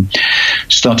we've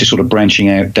started sort of branching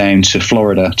out down to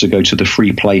Florida to go to the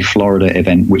Free Play Florida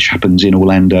event, which happens in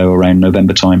Orlando around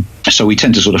November time. So we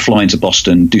tend to sort of fly into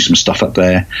Boston, do some stuff up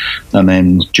there, and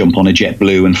then jump on a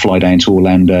JetBlue and fly down to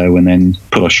Orlando, and then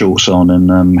put our shorts on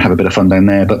and have a bit of fun down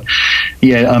there. But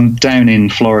down in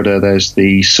Florida, there's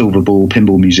the Silver Ball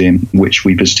Pinball Museum, which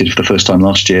we visited for the first time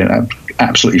last year.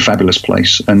 Absolutely fabulous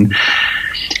place. And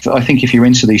I think if you're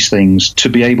into these things, to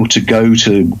be able to go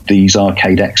to these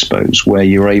arcade expos where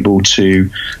you're able to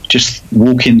just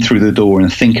walk in through the door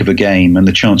and think of a game, and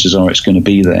the chances are it's going to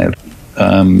be there,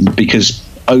 because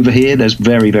over here there's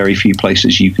very, very few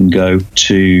places you can go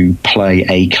to play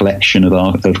a collection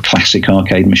of classic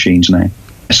arcade machines now.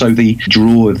 So the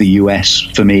draw of the US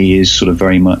for me is sort of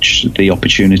very much the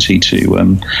opportunity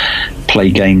to play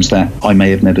games that I may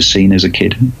have never seen as a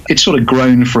kid. It's sort of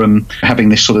grown from having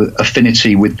this sort of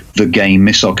affinity with the game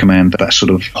Missile Command that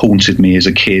sort of haunted me as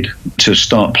a kid, to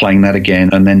start playing that again,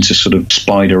 and then to sort of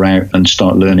spider out and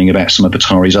start learning about some of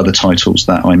Atari's other titles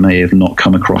that I may have not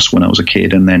come across when I was a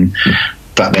kid, and then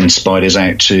that then spiders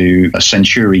out to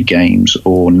Century games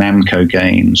or Namco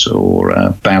games or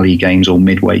Bally games or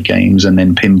Midway games, and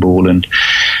then pinball. And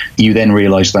you then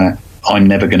realise that I'm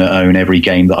never going to own every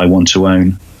game that I want to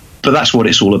own. But that's what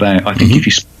it's all about. I think if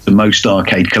you speak to most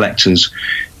arcade collectors,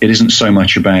 it isn't so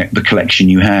much about the collection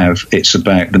you have, it's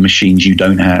about the machines you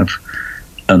don't have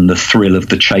and the thrill of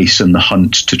the chase and the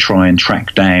hunt to try and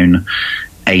track down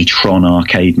a Tron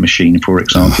arcade machine, for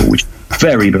example, which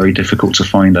very, very difficult to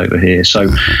find over here. So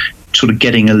sort of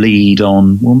getting a lead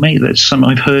on, well, mate,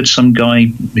 I've heard some guy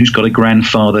who's got a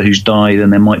grandfather who's died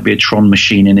and there might be a Tron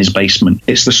machine in his basement.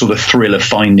 It's the sort of thrill of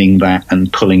finding that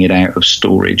and pulling it out of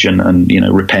storage and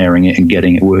repairing it and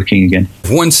getting it working again.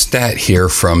 One stat here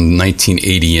from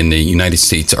 1980 in the United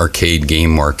States arcade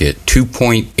game market,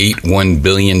 $2.81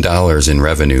 billion in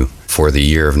revenue for the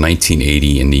year of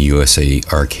 1980 in the USA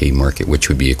arcade market, which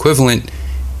would be equivalent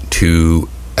to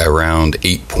around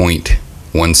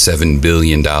 $8.17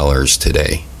 billion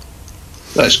today.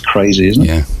 That's crazy, isn't it?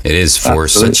 Yeah, it is for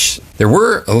such. There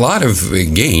were a lot of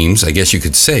games, I guess you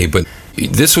could say, but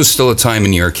this was still a time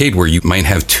in the arcade where you might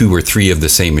have 2 or 3 of the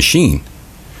same machine.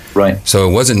 Right. So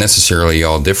it wasn't necessarily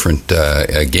all different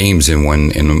games in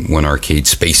one arcade,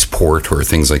 Spaceport or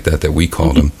things like that we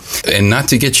called them. And not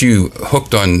to get you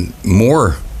hooked on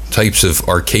more types of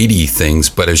arcadey things,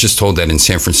 but I was just told that in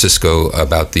San Francisco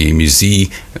about the Musée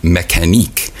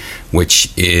Mécanique, which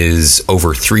is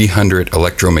over 300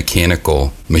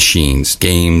 electromechanical machines,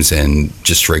 games, and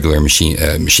just regular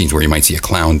machines where you might see a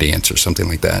clown dance or something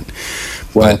like that.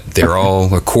 Wow. But they're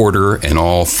all a quarter and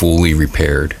all fully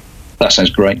repaired. That sounds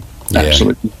great. Yeah.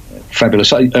 Absolutely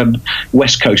fabulous.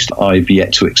 West Coast I've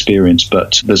yet to experience,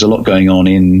 but there's a lot going on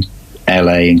in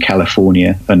LA and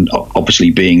California, and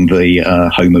obviously being the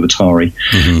home of Atari,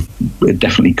 we've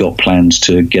definitely got plans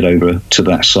to get over to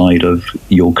that side of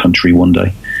your country one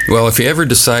day. Well, if you ever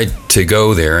decide to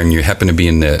go there and you happen to be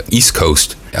in the East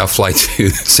Coast, I'll fly to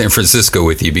San Francisco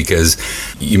with you, because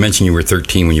you mentioned you were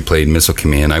 13 when you played Missile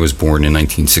Command. I was born in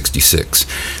 1966,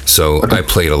 so I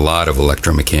played a lot of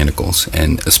electromechanicals,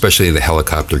 and especially the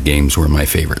helicopter games were my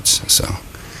favorites. So.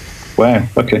 Wow,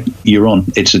 okay, you're on.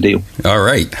 It's a deal. All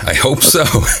right, I hope so.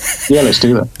 Yeah, let's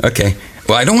do that. Okay.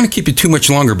 Well, I don't want to keep you too much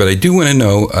longer, but I do want to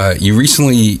know, you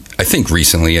recently,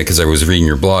 because I was reading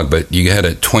your blog, but you had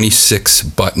a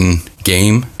 26-button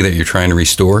game that you're trying to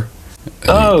restore?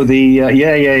 Oh,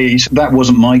 that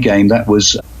wasn't my game. That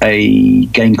was a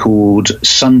game called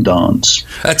Sundance.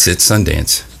 That's it,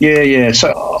 Sundance. Yeah.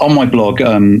 So on my blog,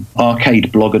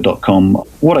 arcadeblogger.com,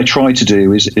 what I try to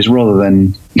do is rather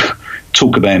than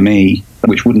talk about me,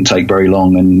 which wouldn't take very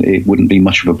long, and it wouldn't be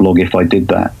much of a blog if I did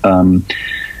that,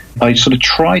 I sort of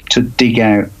tried to dig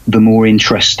out the more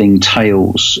interesting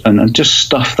tales and just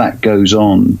stuff that goes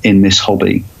on in this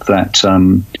hobby that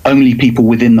only people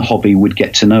within the hobby would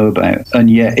get to know about. And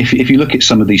yet, if you look at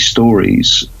some of these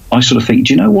stories, I sort of think,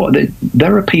 do you know what?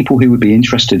 There are people who would be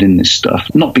interested in this stuff,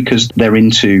 not because they're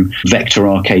into Vector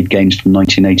arcade games from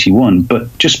 1981,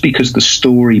 but just because the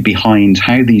story behind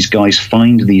how these guys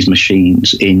find these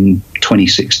machines in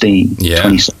 2016,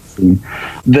 2017,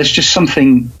 there's just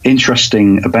something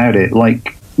interesting about it.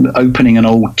 Like opening an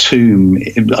old tomb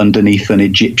underneath an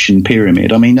Egyptian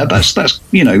pyramid. I mean, that's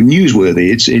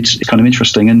newsworthy. It's kind of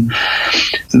interesting. And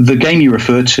the game you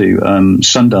refer to,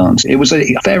 Sundance, it was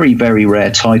a very, very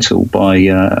rare title by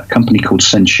a company called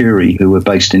Century, who were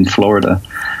based in Florida.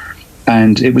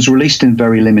 And it was released in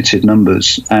very limited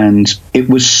numbers. And it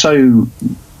was so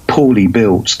poorly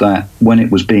built that when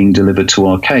it was being delivered to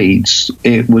arcades,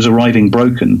 it was arriving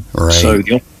broken. Right. So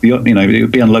it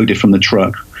would be unloaded from the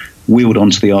truck, wheeled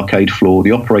onto the arcade floor.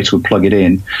 The operator would plug it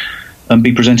in and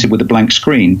be presented with a blank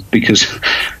screen because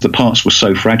the parts were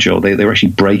so fragile. They were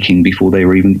actually breaking before they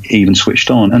were even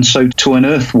switched on. And so to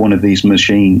unearth one of these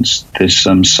machines, this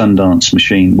Sundance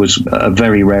machine, was a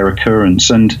very rare occurrence.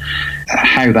 And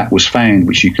how that was found,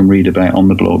 which you can read about on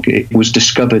the blog, it was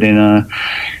discovered in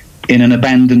an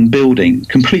abandoned building,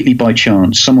 completely by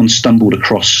chance. Someone stumbled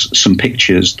across some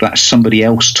pictures that somebody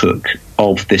else took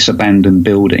of this abandoned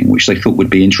building, which they thought would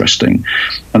be interesting.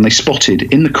 And they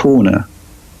spotted in the corner,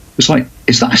 it's like,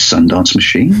 is that a Sundance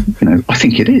machine? I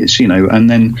think it is, And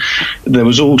then there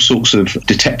was all sorts of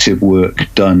detective work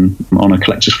done on a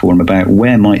collector's forum about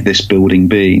where might this building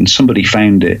be. And somebody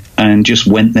found it and just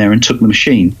went there and took the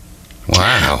machine.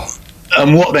 Wow.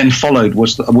 And what then followed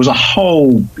was a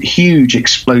whole huge,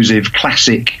 explosive,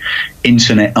 classic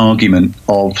internet argument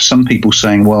of some people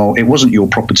saying, well, it wasn't your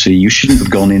property, you shouldn't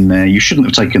have gone in there, you shouldn't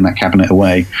have taken that cabinet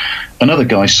away. Another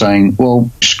guy saying,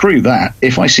 well, screw that.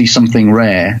 If I see something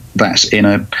rare that's in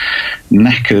a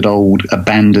knackered old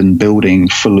abandoned building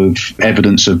full of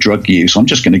evidence of drug use, I'm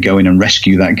just going to go in and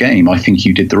rescue that game. I think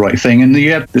you did the right thing. And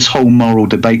this whole moral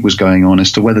debate was going on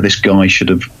as to whether this guy should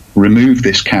have removed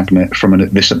this cabinet from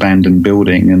this abandoned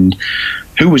building and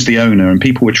who was the owner. And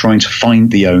people were trying to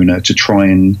find the owner to try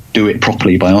and do it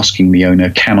properly by asking the owner,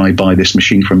 can I buy this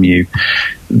machine from you?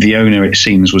 The owner, it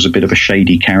seems, was a bit of a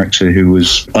shady character who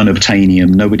was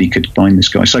unobtainium. Nobody could find this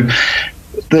guy. So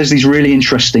there's these really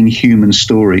interesting human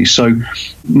stories. So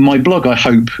my blog, I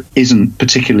hope, isn't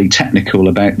particularly technical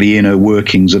about the inner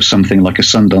workings of something like a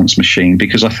Sundance machine,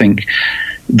 because I think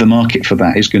the market for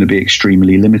that is going to be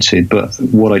extremely limited. But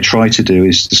what I try to do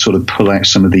is to sort of pull out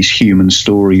some of these human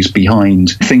stories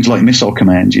behind things like Missile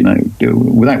Command,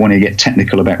 without wanting to get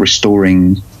technical about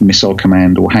restoring Missile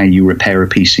Command or how you repair a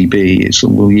PCB. It's,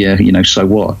 well, yeah, so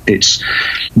what? It's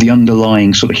the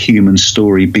underlying sort of human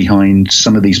story behind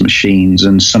some of these machines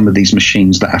and some of these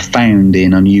machines that are found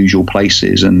in unusual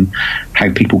places and how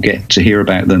people get to hear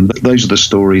about them. But those are the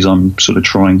stories I'm sort of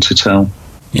trying to tell.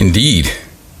 Indeed.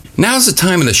 Now's the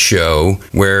time of the show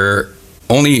where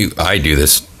only I do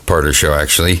this part of the show,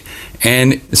 actually.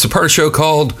 And it's a part of the show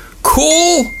called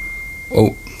Cool.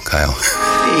 Oh, Kyle.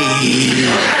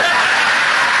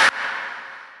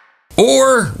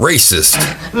 Or Racist.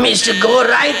 Mr. Go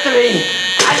right through.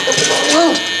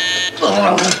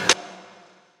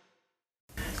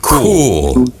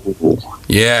 Cool.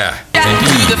 Yeah,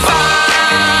 indeed.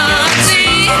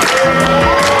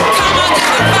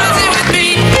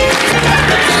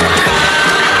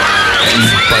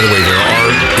 By the way, there are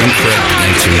incorrect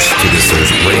answers to this.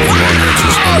 There's right and wrong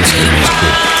answers, and this game is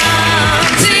cool.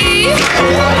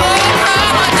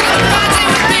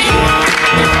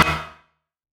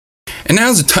 And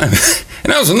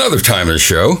now's another time of the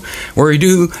show where we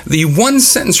do the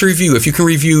one-sentence review. If you can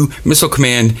review Missile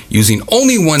Command using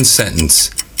only one sentence,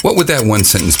 what would that one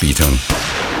sentence be, Tony?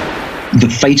 The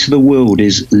fate of the world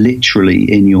is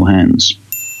literally in your hands.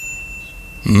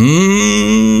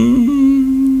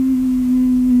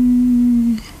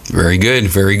 Very good,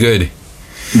 very good.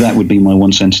 That would be my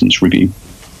one-sentence review.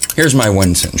 Here's my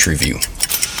one-sentence review.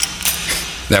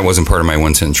 That wasn't part of my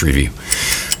one-sentence review.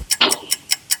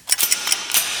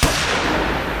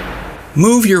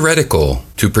 Move your reticle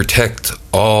to protect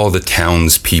all the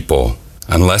townspeople.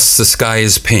 Unless the sky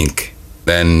is pink,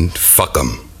 then fuck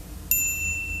them.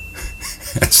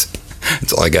 That's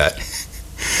all I got.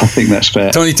 I think that's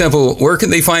fair. Tony Temple, where can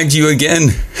they find you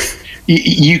again?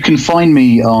 You can find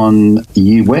me on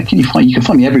where can you find? You can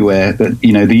find me everywhere, but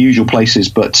the usual places.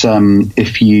 But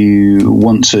if you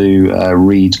want to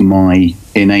read my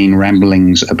inane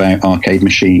ramblings about arcade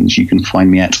machines, you can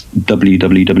find me at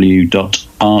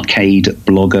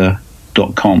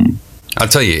www.arcadeblogger.com. I'll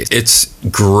tell you, it's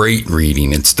great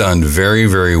reading. It's done very,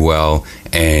 very well,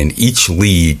 and each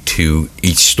lead to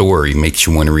each story makes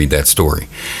you want to read that story.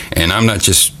 And I'm not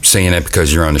just saying that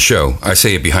because you're on the show. I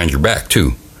say it behind your back,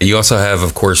 too. You also have,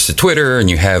 of course, the Twitter, and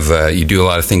you do a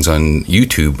lot of things on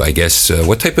YouTube, I guess.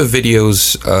 What type of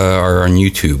videos are on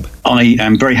YouTube? I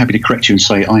am very happy to correct you and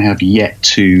say I have yet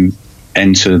to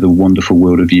enter the wonderful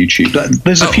world of YouTube.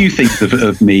 There's a few things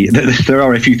of me. There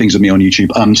are a few things of me on YouTube.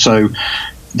 So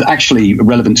Actually,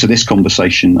 relevant to this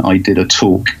conversation, I did a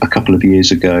talk a couple of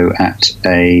years ago at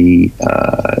a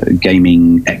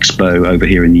gaming expo over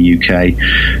here in the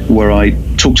UK, where I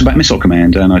talked about Missile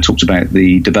Command, and I talked about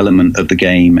the development of the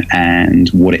game and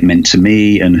what it meant to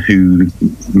me and who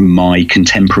my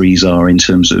contemporaries are in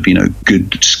terms of,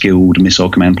 good, skilled Missile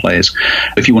Command players.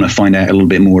 If you want to find out a little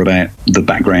bit more about the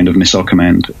background of Missile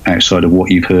Command outside of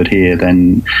what you've heard here,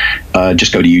 then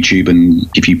just go to YouTube, and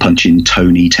if you punch in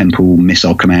Tony Temple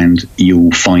Missile Command,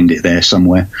 you'll find it there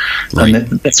somewhere. Right. And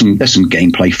there's some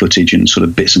gameplay footage and sort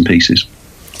of bits and pieces.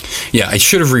 Yeah, I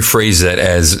should have rephrased that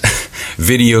as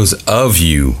videos of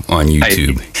you on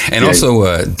YouTube. And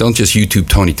also, don't just YouTube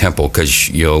Tony Temple, because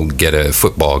you'll get a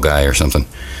football guy or something.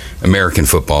 American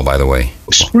football, by the way.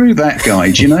 Screw that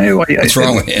guy. Do you know? What's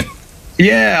wrong with him?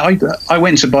 Yeah, I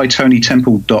went to buy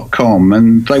TonyTemple.com,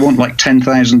 and they want like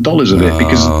 $10,000 of it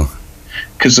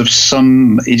because of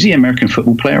some... Is he an American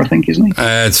football player, I think, isn't he?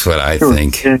 That's what I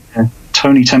think. Yeah.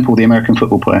 Tony Temple, the American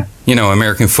football player.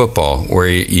 American football, where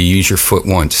you use your foot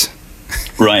once.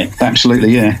 Right,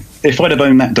 absolutely, yeah. If I'd have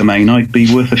owned that domain, I'd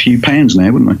be worth a few pounds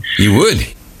now, wouldn't I? You would.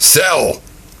 Sell.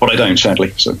 But I don't,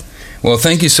 sadly, so... Well,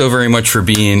 thank you so very much for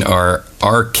being our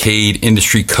arcade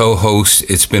industry co-host.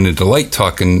 It's been a delight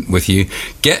talking with you.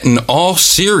 Getting all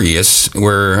serious,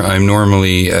 where I'm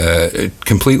normally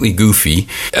completely goofy,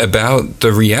 about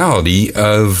the reality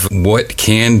of what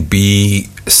can be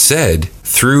said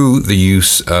through the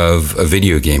use of a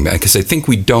video game, because I think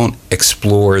we don't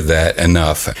explore that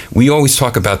enough. We always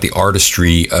talk about the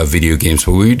artistry of video games,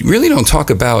 but we really don't talk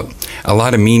about a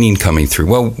lot of meaning coming through.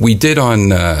 Well, we did on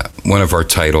one of our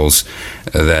titles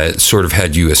that sort of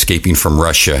had you escaping from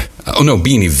Russia.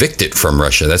 Being evicted from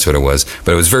Russia, that's what it was.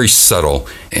 But it was very subtle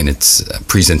in its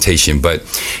presentation. But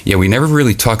yeah, we never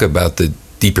really talk about the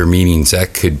deeper meanings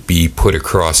that could be put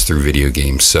across through video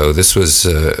games. So this was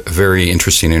a very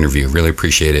interesting interview. Really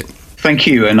appreciate it. Thank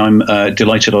you, and I'm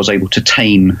delighted I was able to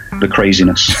tame the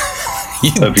craziness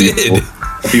of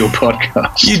your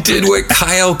podcast. You did what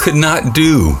Kyle could not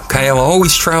do. Kyle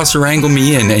always tries to wrangle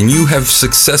me in, and you have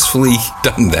successfully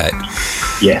done that.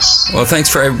 Yes. Well, thanks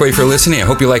for everybody for listening. I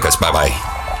hope you like us. Bye-bye.